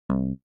Hey,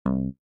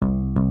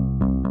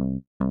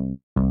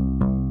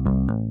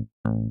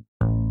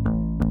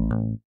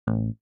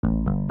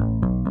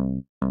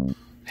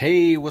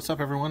 what's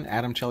up everyone?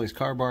 Adam Chelly's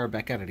Car Bar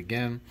back at it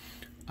again.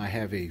 I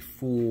have a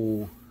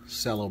full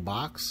Cello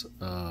box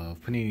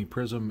of Panini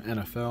Prizm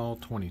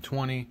NFL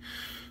 2020.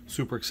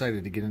 Super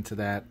excited to get into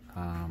that.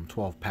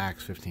 12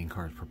 packs, 15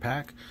 cards per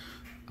pack.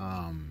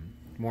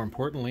 More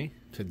importantly,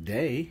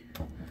 today,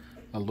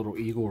 a little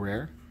Eagle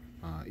Rare.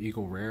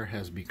 Eagle Rare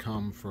has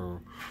become,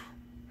 for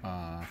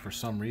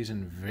some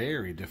reason,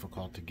 very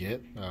difficult to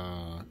get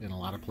in a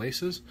lot of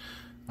places.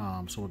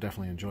 So we'll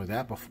definitely enjoy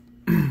that.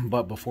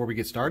 But before we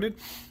get started,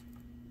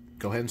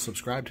 go ahead and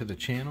subscribe to the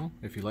channel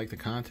if you like the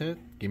content.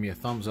 Give me a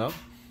thumbs up.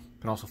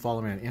 You can also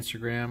follow me on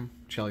Instagram,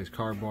 Chelly's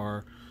Car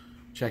Bar.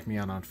 Check me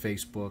out on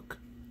Facebook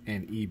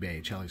and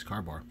eBay, Chelly's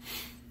Car Bar.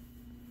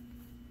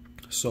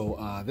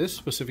 So this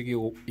specific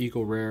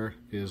Eagle Rare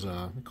is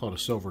we call it a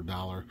silver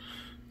dollar.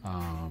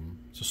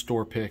 It's a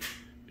store pick,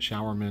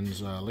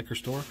 Showerman's liquor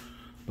store,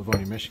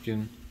 Livonia,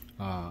 Michigan.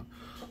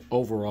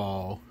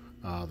 Overall,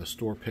 the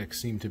store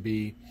picks seem to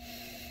be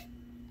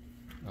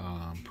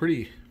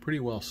pretty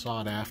well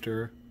sought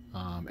after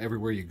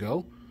everywhere you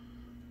go.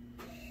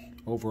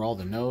 Overall,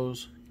 the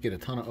nose, get a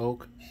ton of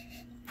oak.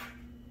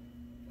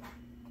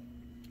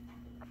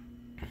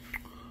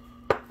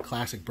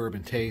 Classic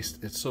bourbon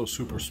taste. It's so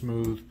super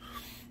smooth.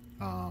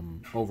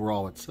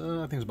 Overall, it's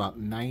I think it's about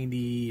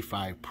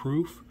 95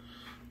 proof.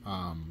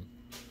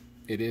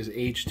 It is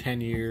aged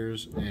 10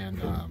 years,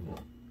 and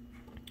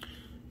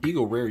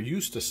Eagle Rare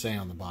used to say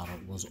on the bottle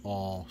it was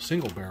all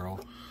single barrel.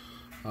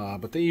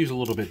 But they use a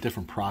little bit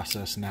different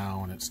process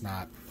now, and it's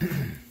not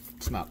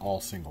it's not all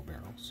single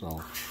barrel.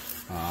 So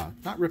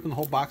not ripping the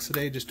whole box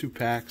today, just 2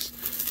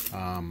 packs.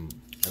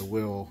 I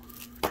will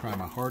try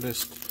my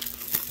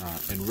hardest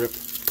and rip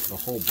the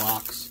whole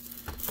box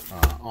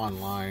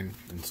online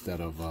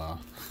instead of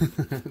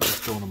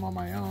just doing them on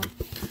my own.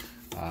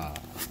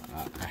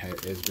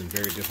 It's been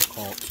very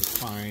difficult to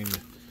find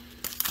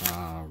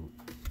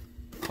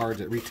cards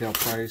at retail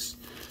price,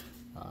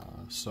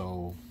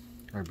 so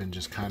I've been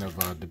just kind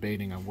of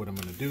debating on what I'm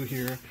going to do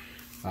here.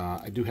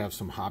 I do have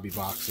some hobby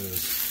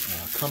boxes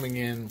coming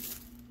in.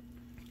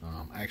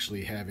 I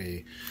actually have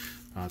a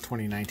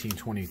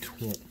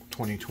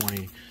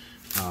 2019-2020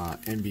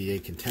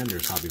 NBA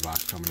Contenders hobby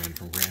box coming in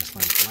from Grand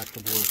Slam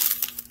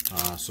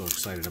Collectibles. So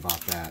excited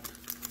about that.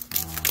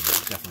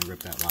 Definitely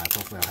rip that live.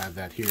 Hopefully I'll have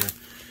that here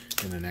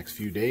in the next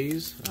few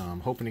days.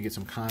 Hoping to get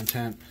some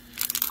content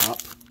up,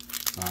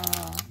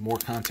 more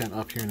content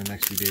up here in the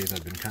next few days.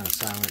 I've been kind of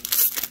silent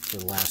for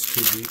the last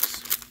 2 weeks.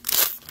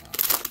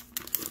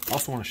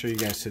 Also want to show you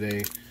guys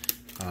today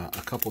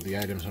a couple of the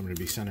items I'm going to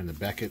be sending to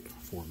Beckett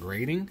for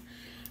grading.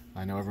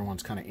 I know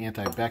everyone's kind of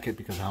anti-Beckett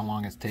because of how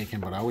long it's taken,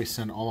 but I always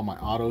send all of my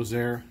autos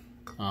there.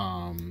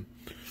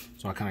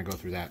 So I'll kind of go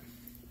through that.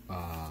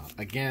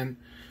 Again,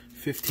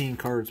 15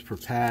 cards per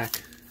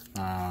pack.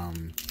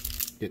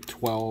 Get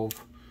 12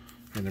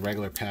 in the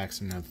regular packs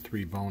and then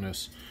 3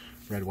 bonus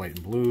red, white,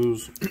 and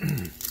blues.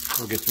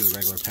 We'll get through the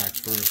regular packs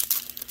first.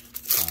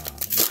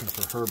 Looking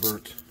for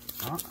Herbert.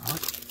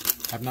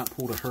 I've not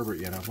pulled a Herbert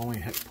yet. I've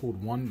only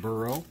pulled 1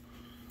 Burrow,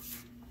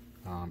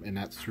 and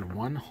that's through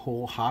 1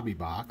 whole hobby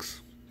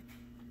box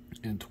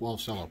and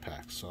 12 cello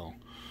packs. So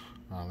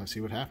let's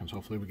see what happens.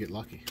 Hopefully we get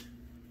lucky.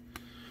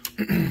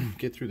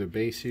 Get through the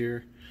base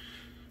here.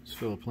 It's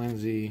Philip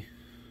Lindsay,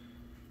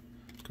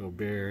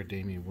 Gobert,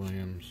 Damian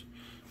Williams,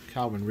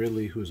 Calvin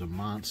Ridley, who's a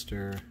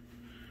monster,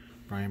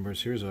 Brian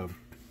Burns. Here's a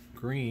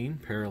green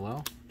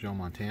parallel, Joe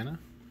Montana,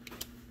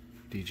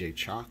 DJ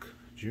Chalk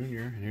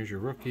Jr., and here's your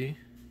rookie,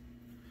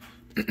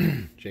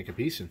 Jacob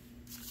Eason.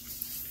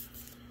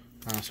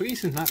 So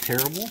Eason's not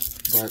terrible,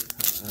 but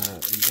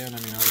again, I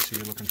mean, obviously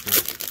you're looking for,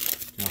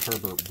 you know,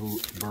 Herbert,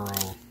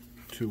 Burrow,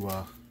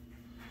 TUA.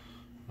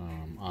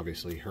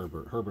 Obviously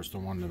Herbert's the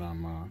one that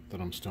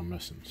I'm still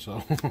missing.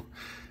 So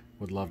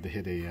would love to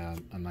hit a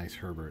nice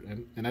Herbert,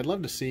 and I'd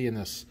love to see in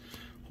this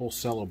whole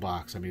cello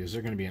box. I mean, is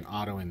there going to be an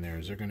auto in there?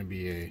 Is there going to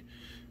be a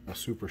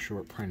super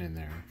short print in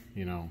there?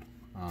 You know,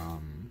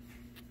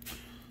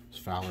 it's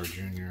Fowler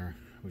Jr.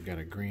 We got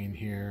a green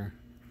here.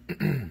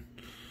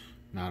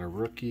 Not a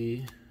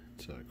rookie.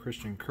 It's a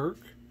Christian Kirk.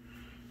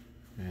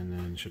 And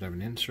then should have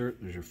an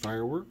insert. There's your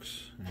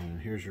fireworks.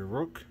 And here's your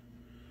rook.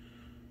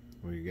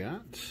 We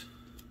got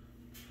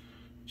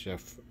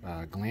Jeff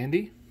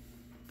Glandy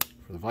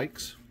for the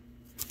Vikes.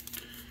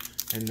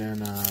 And then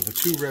the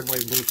 2 red,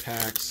 white, and blue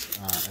packs.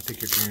 I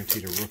think you're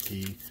guaranteed a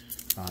rookie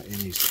in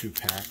these 2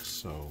 packs.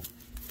 So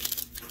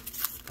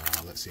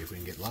let's see if we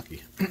can get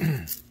lucky.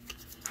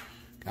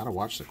 Gotta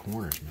watch the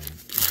corners, man.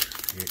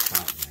 You get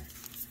caught in there.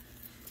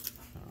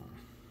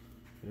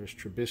 There's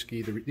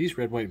Trubisky. These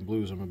red, white, and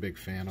blues, I'm a big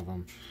fan of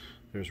them.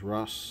 There's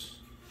Russ.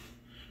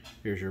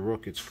 Here's your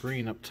rook. It's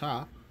green up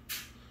top.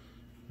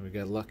 We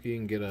got lucky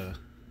and get a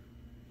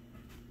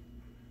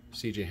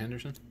C.J.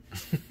 Henderson.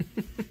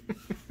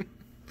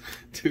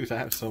 Dude, I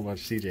have so much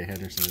C.J.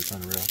 Henderson. It's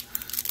unreal.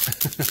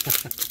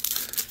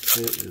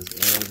 It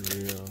is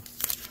unreal.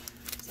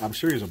 I'm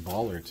sure he's a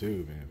baller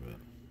too, man. But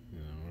you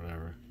know,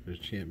 There's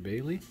Champ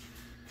Bailey.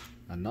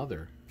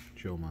 Another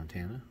Joe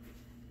Montana.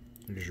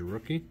 There's your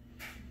rookie.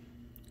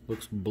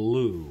 Looks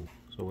blue.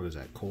 So what is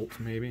that? Colts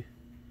maybe?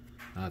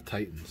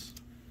 Titans.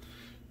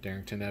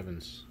 Darrington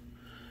Evans.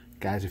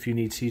 Guys, if you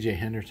need CJ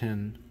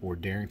Henderson or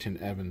Darrington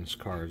Evans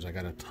cards, I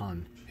got a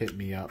ton. Hit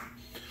me up.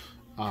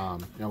 You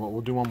know what?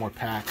 We'll do one more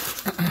pack.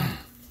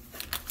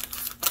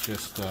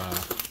 Just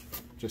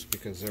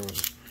because there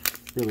was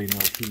really no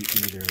heat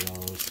in either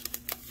of those.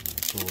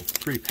 So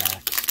 3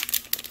 packs.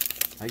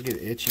 I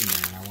get itching,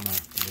 man. I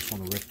just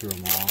want to rip through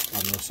them all. I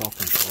have no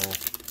self-control.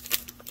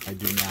 I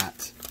do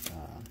not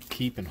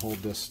keep and hold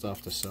this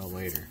stuff to sell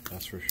later.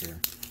 That's for sure.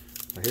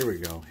 But here we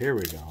go. Here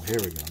we go. Here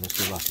we go. Let's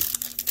get lucky.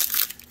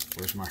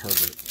 Where's my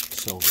Herbert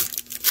Silver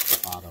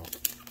auto?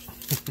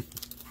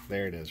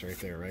 There it is, right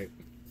there, right?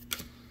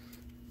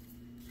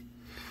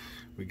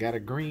 We got a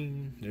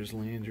green. There's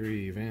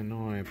Landry, Van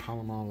Noy,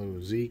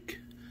 Palomalu, Zeke,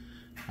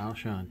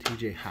 Alshon,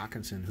 TJ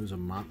Hawkinson, who's a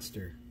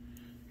monster.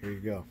 Here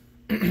you go.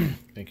 I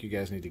think you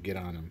guys need to get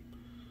on him.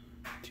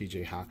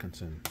 TJ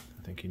Hawkinson.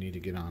 I think you need to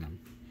get on him.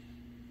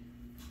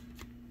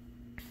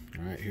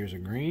 Alright, here's a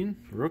green.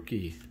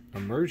 Rookie.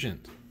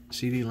 Emergent.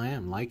 CeeDee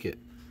Lamb. Like it.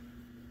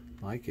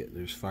 Like it.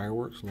 There's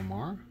Fireworks.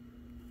 Lamar.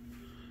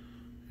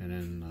 And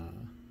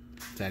then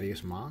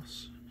Thaddeus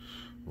Moss.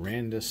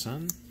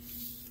 Randerson.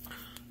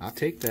 I'll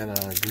take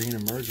that green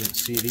Emergent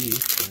CD.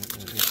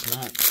 It's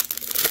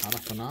not a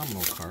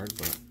phenomenal card,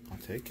 but I'll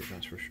take it,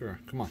 that's for sure.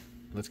 Come on.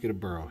 Let's get a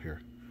Burrow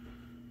here.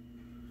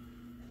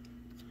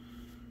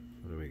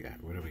 What do we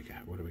got? What do we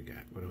got? What do we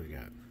got? What do we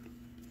got?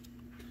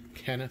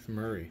 Kenneth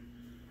Murray.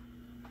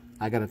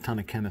 I got a ton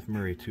of Kenneth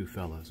Murray too,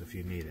 fellas, if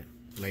you need it.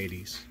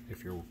 Ladies,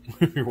 if you're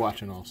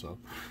watching also.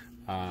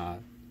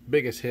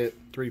 Biggest hit,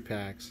 3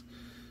 packs.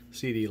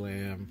 CeeDee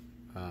Lamb,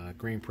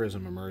 green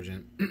Prizm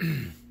Emergent.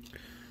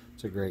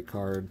 It's a great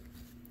card.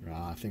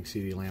 I think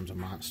CeeDee Lamb's a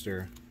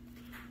monster.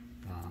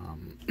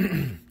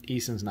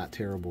 Eason's not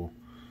terrible.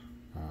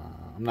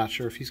 I'm not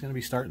sure if he's going to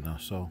be starting though,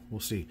 so we'll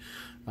see.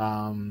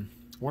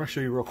 I want to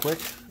show you real quick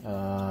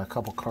a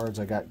couple cards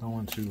I got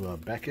going to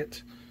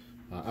Beckett.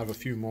 I have a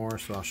few more,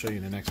 so I'll show you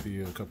in the next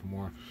video a couple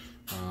more.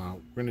 We're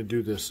going to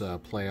do this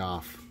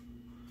playoff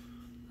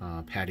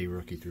Patty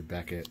rookie through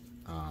Beckett.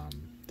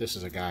 This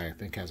is a guy I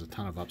think has a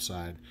ton of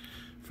upside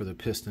for the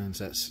Pistons.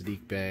 That's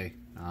Sadiq Bey.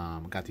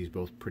 Got these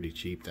both pretty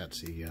cheap. That's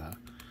the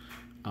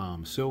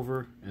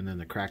silver, and then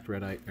the cracked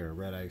red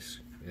ice.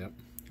 Yep.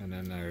 And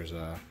then there's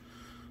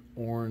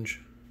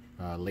orange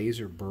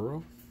laser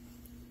Burrow,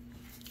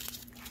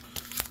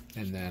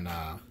 and then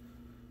a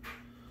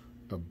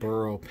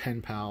Burrow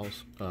Pen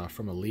Pals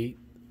from Elite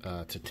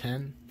to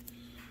 10,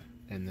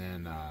 and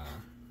then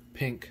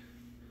pink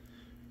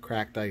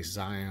cracked ice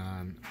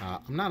Zion.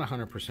 I'm not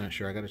 100%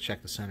 sure. I got to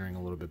check the centering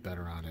a little bit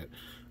better on it.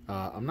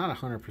 I'm not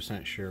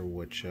 100% sure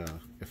which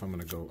if I'm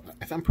gonna go.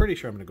 I'm pretty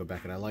sure I'm gonna go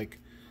Beckett. I like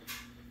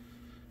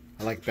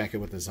Beckett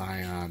with the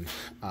Zion.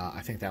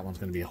 I think that one's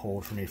gonna be a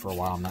hold for me for a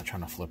while. I'm not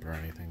trying to flip it or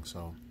anything,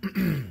 so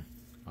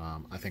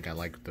I think I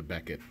like the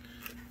Beckett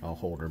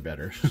holder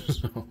better.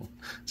 So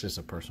it's just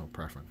a personal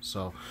preference.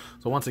 So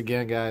once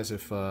again, guys,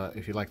 if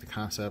you like the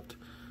concept,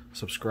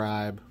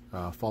 subscribe.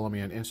 Follow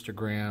me on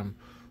Instagram.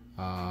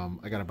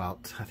 I got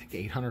about, I think,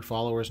 800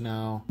 followers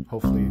now.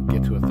 Hopefully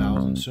get to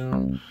 1,000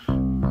 soon.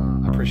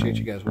 I appreciate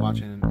you guys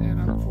watching,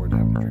 and I look forward to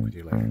having a drink with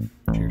you later.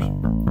 Cheers.